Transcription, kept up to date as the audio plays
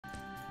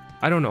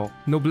I don't know.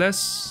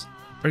 Noblesse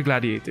or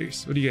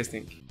gladiators? What do you guys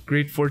think?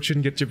 Great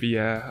fortune get your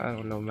yeah, I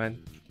don't know,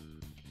 man.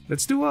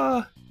 Let's do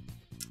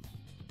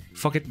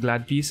fuck it,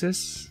 glad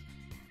pieces.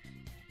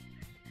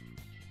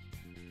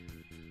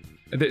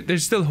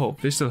 There's still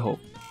hope. There's still hope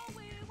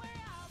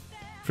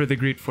for the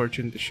great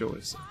fortune to show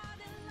us.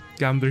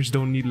 Gamblers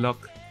don't need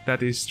luck.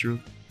 That is true.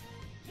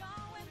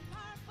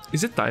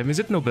 Is it time? Is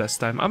it noblesse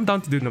time? I'm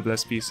down to do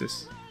noblesse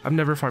pieces. I'm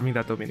never farming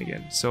that domain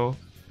again. So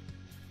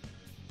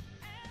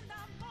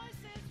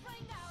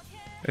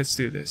let's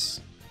do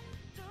this.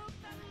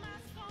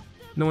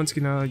 No one's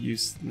gonna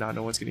use... Nah,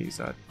 no one's gonna use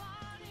that.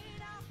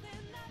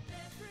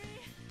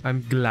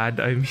 I'm glad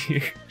I'm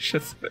here.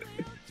 Shut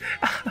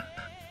up.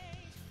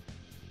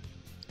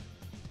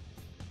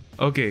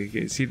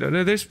 Okay, see,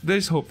 no,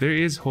 there's hope. There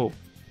is hope.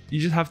 You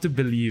just have to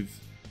believe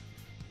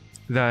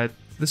that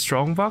the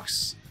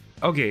Strongbox...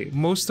 Okay,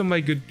 most of my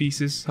good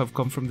pieces have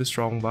come from the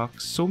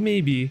Strongbox. So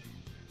maybe,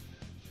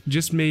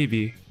 just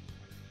maybe,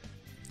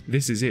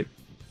 this is it.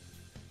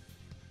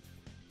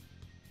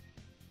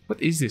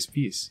 What is this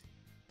piece?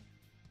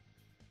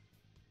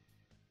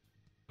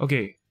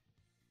 Okay.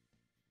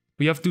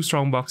 We have 2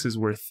 Strongboxes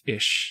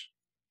worth-ish.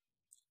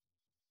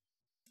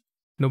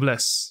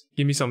 Noblesse.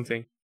 Give me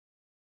something.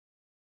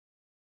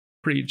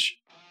 Preach.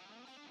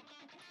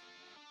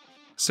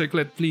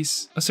 Circlet,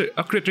 please.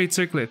 A crit rate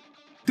circlet.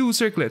 2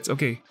 circlets.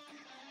 Okay.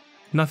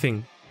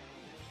 Nothing.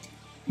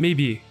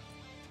 Maybe.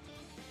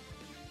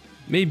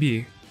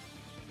 Maybe.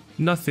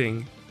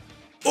 Nothing.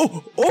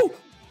 Oh! Oh!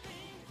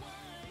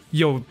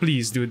 Yo,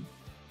 please, dude.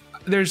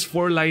 There's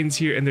 4 lines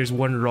here and there's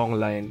 1 wrong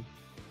line.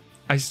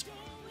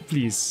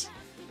 Please.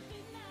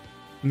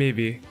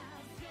 Maybe.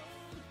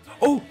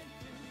 Oh!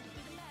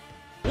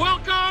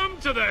 Welcome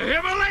to the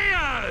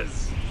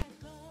Himalayas!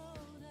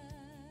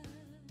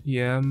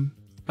 Yeah.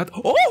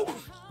 Oh!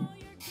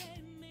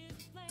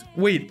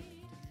 Wait.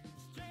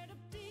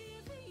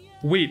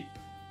 Wait.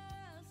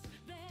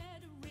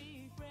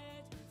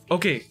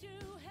 Okay.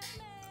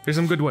 There's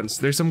some good ones.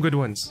 There's some good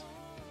ones.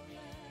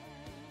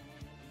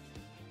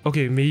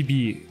 Okay,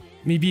 maybe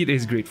it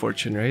is great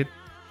fortune, right?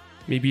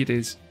 Maybe it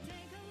is.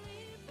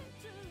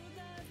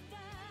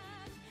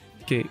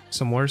 Okay,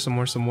 some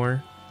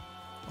more.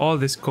 All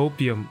this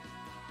copium.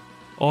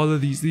 All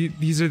of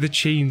these are the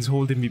chains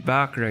holding me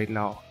back right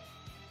now.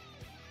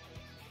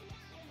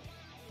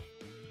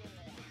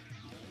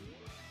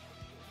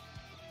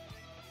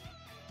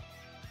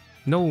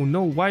 No,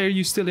 why are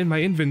you still in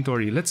my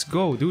inventory? Let's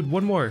go, dude,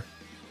 1 more.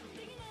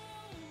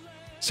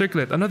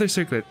 Circlet, another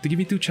circlet to give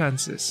me 2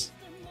 chances.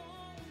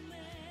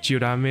 Geo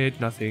damage,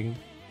 nothing.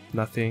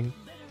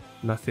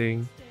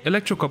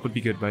 Electro Cup would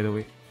be good, by the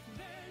way.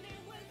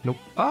 Nope.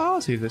 Ah,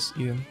 I'll save this,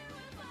 Ian.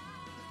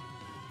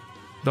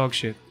 Dog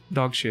shit.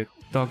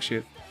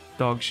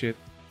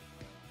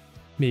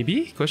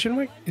 Maybe? Question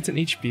mark? It's an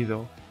HP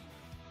though.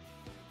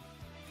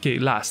 Okay,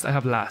 last. I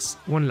have last.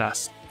 1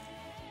 last.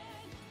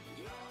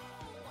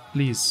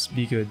 Please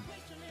be good.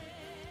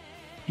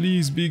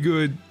 Please be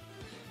good.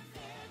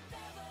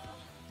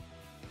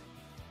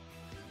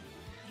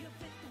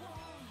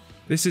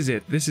 This is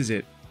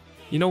it.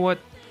 You know what?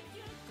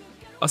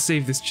 I'll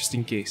save this just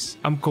in case.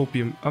 I'm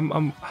copium.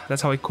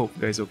 That's how I cope,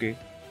 guys, okay?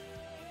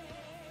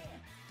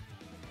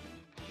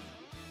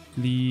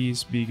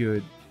 Please be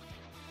good.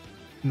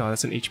 No,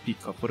 that's an HP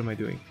cup. What am I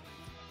doing?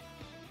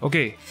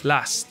 Okay,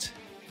 last.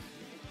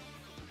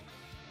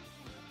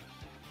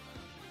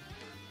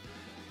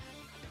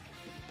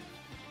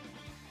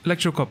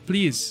 Electro cup,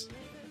 please.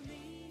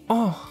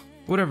 Oh,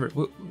 whatever.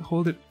 We'll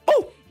hold it.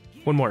 Oh!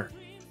 1 more.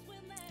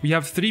 We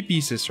have 3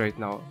 pieces right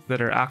now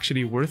that are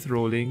actually worth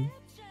rolling.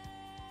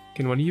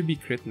 Can one of you be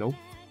crit? Nope.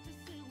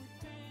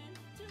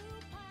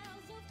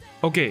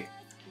 Okay.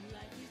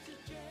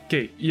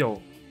 Okay,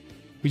 yo.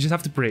 We just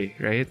have to pray,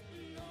 right?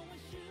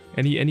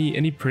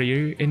 Any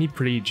prayer? Any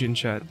prayage in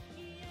chat?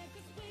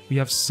 We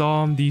have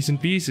some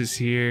decent pieces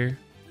here.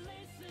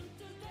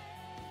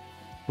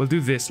 We'll do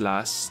this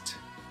last.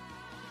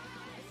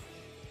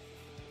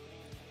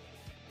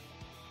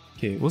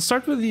 Okay, we'll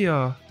start with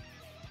the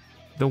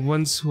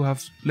ones who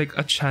have like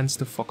a chance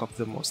to fuck up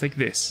the most, like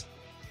this.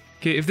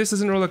 Okay, if this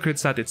doesn't roll a crit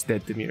stat, it's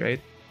dead to me,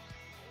 right?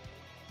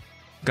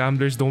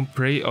 Gamblers don't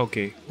pray.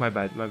 Okay, my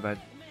bad.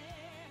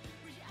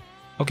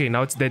 Okay,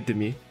 now it's dead to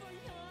me.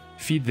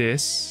 Feed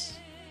this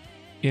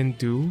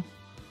into...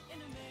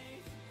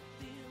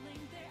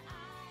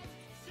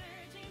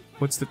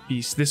 What's the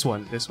piece? This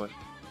one.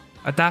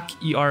 Attack,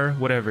 ER,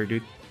 whatever,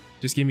 dude.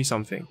 Just give me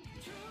something.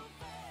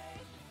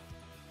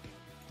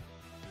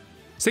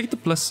 Let's take it to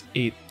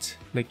 +8,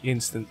 like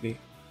instantly.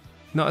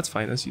 No, it's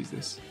fine. Let's use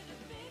this.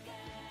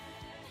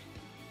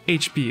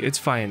 HP, it's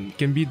fine.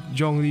 Can be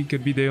Zhongli,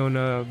 could be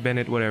Deona,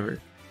 Bennett, whatever.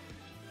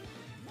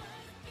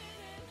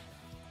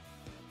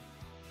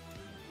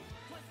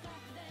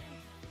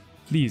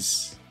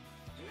 Please.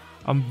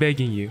 I'm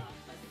begging you.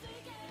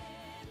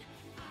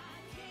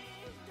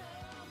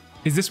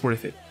 Is this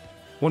worth it?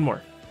 1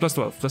 more.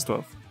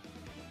 +12.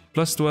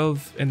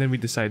 +12, and then we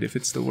decide if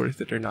it's still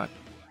worth it or not.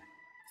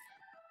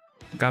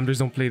 Gamblers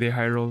don't play their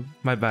high roll.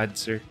 My bad,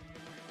 sir.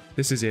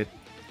 This is it.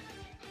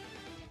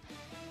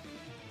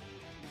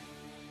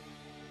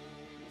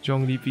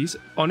 Zhongli piece.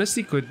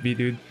 Honestly, could be,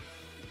 dude.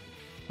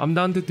 I'm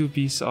down to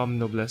 2-piece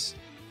Noblesse.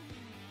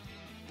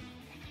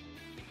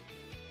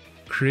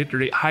 Crit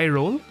rate. High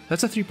roll?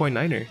 That's a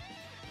 3.9er.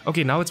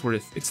 Okay, now it's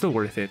worth. It's still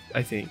worth it,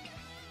 I think.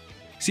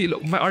 See,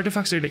 look, my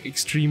artifacts are like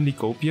extremely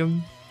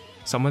copium.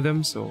 Some of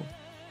them, so...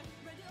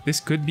 This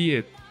could be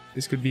it.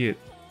 This could be it.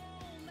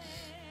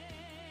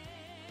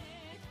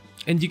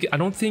 And I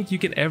don't think you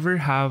can ever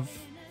have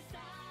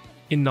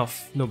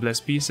enough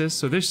Noblesse pieces,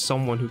 so there's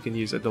someone who can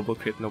use a double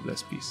crit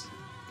Noblesse piece.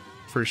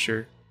 For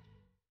sure.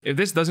 If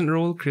this doesn't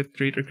roll crit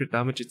rate or crit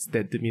damage, it's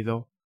dead to me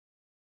though.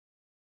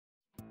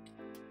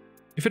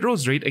 If it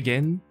rolls rate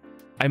again,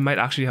 I might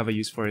actually have a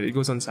use for it. It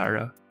goes on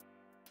Sarah.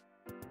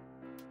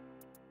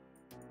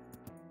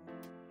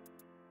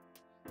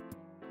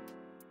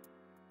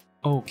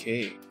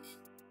 Okay.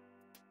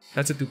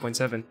 That's a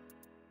 2.7.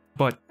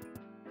 But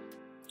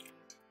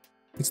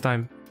it's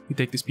time we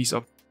take this piece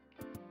up.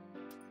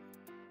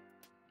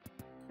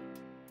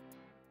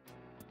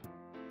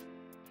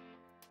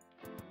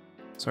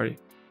 Sorry.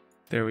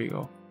 There we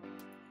go.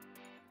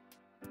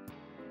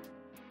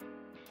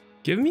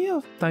 Give me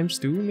a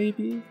 ×2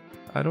 maybe?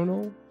 I don't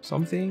know.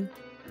 Something.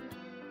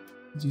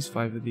 Let's use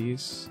 5 of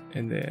these.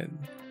 And then...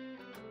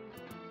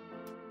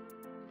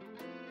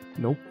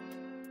 Nope.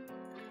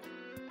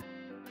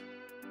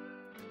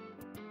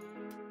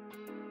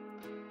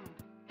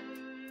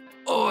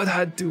 Oh, it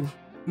had to.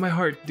 My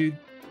heart, dude.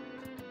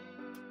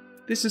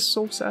 This is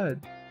so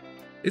sad.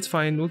 It's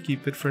fine. We'll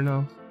keep it for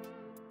now.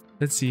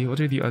 Let's see. What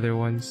are the other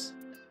ones?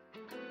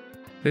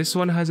 This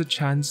one has a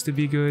chance to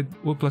be good.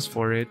 We'll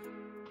 +4 it.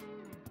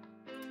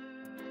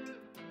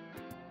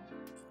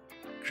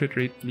 Crit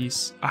rate,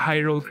 please. A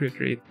high roll crit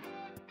rate.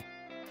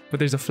 But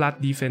there's a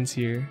flat defense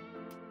here.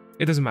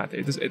 It doesn't matter.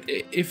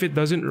 If it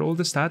doesn't roll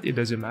the stat, it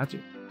doesn't matter.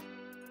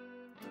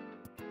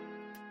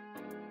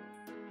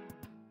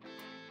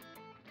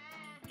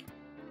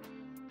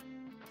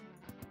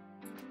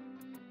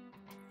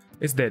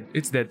 It's dead.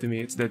 It's dead to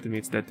me. It's dead to me.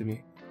 It's dead to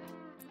me.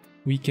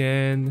 We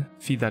can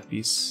feed that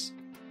piece.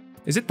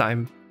 Is it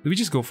time? Do we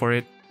just go for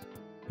it?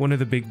 One of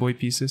the big boy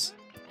pieces.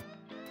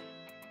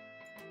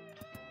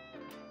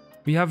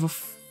 We have a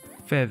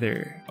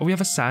feather. Oh, we have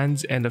a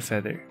sands and a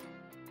feather.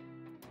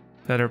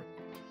 That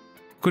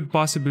could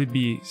possibly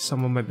be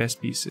some of my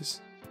best pieces.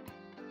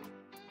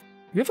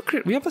 We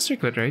have a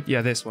circlet, right?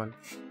 Yeah, this one.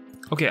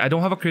 Okay, I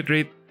don't have a crit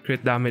rate,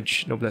 crit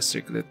damage, Noblesse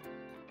circlet.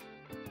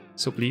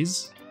 So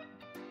please.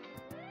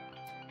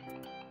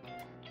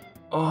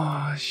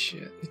 Oh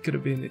shit! It could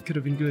have been good. It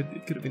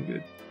could have been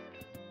good.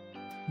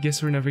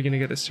 Guess we're never gonna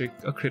get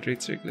a crit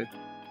rate circlet.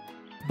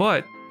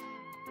 But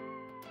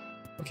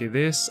okay,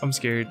 this I'm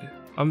scared.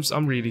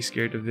 I'm really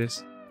scared of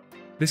this.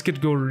 This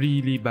could go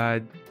really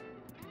bad.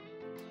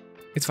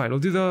 It's fine. We'll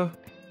do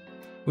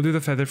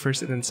the feather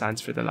first and then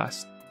sands for the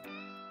last.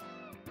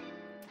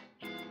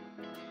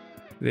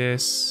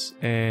 This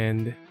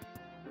and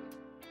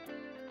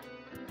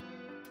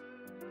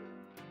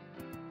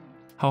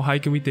how high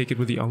can we take it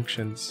with the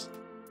unctions?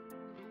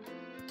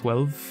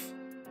 12?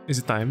 Is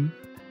it time?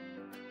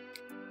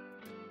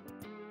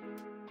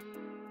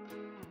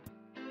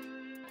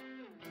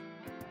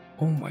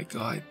 Oh my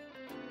god.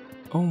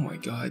 Oh my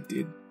god,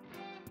 dude.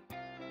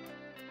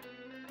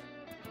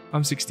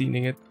 I'm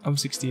 16ing it. I'm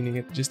 16ing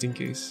it just in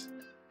case.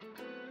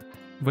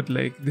 But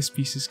like, this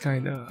piece is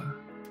kinda...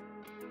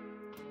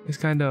 It's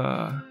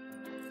kinda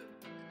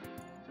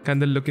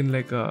looking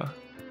like a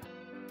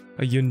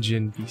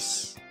Yunjin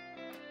piece.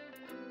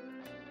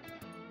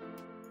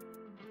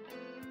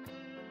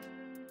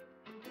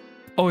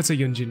 Oh, it's a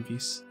Yunjin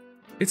piece.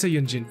 It's a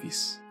Yunjin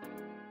piece.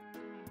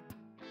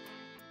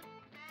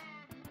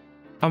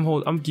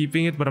 I'm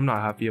keeping it, but I'm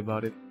not happy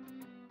about it.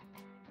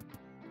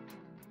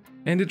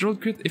 And it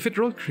rolled crit. If it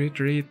rolled crit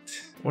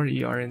rate or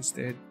ER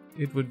instead,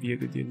 it would be a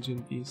good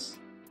Yunjin piece.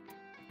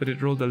 But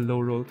it rolled a low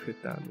roll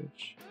crit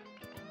damage.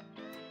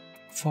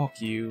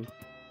 Fuck you.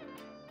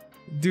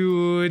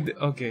 Dude,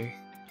 okay.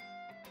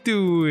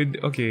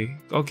 Dude, okay.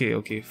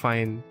 Okay,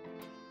 fine.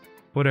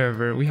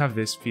 Whatever, we have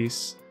this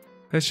piece.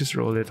 Let's just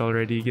roll it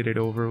already, get it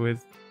over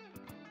with.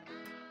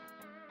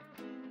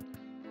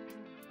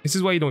 This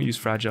is why you don't use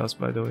fragiles,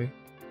 by the way.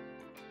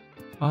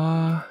 Do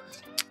I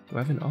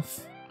have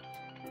enough?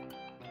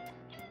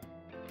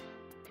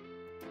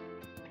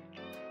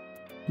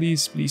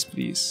 Please, please,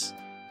 please.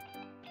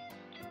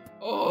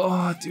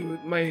 Oh,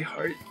 dude, my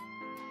heart.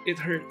 It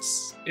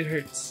hurts. It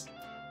hurts.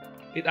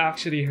 It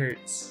actually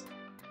hurts.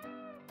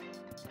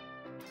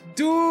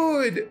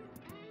 Dude!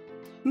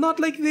 Not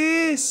like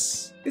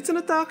this! It's an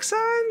attack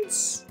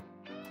sans!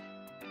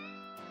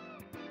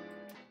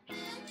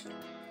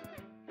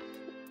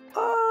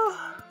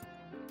 Ah!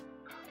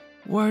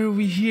 Why are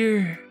we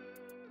here?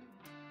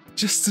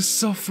 Just to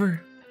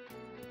suffer.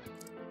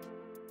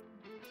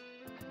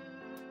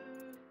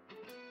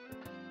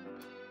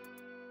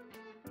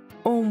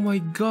 Oh my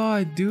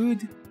god,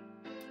 dude.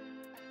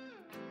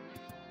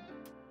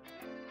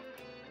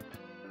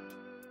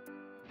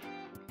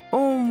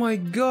 Oh my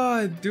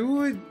god,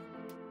 dude.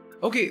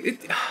 Okay,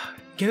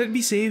 can it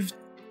be saved?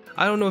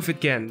 I don't know if it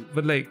can,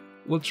 but like,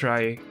 we'll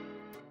try.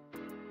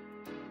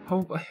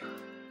 How?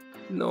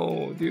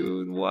 No,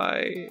 dude,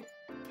 why?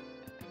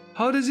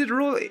 How does it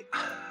roll?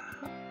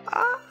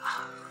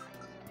 Ah.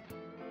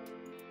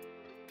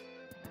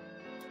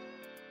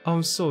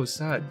 I'm so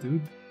sad,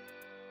 dude.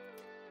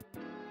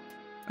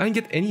 I didn't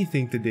get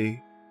anything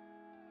today.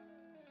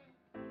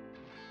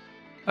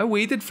 I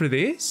waited for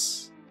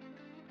this?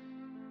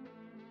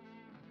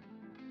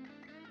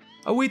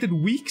 I waited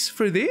weeks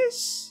for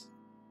this?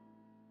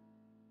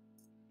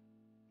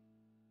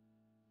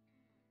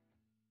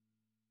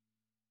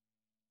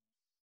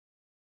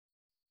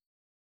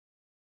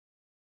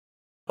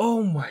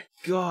 Oh my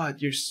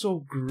god, you're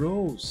so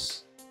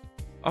gross.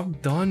 I'm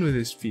done with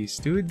this piece,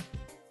 dude.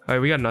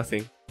 Alright, we got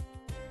nothing.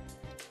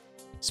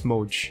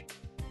 Smudge.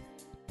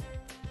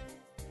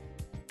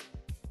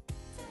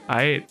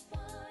 Alright.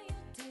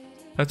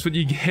 That's what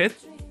you get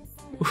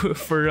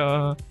for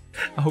I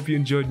hope you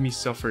enjoyed me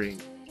suffering.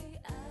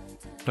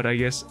 But I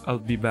guess I'll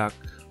be back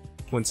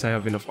once I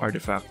have enough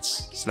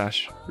artifacts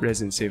 /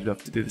 resin saved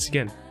up to do this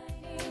again.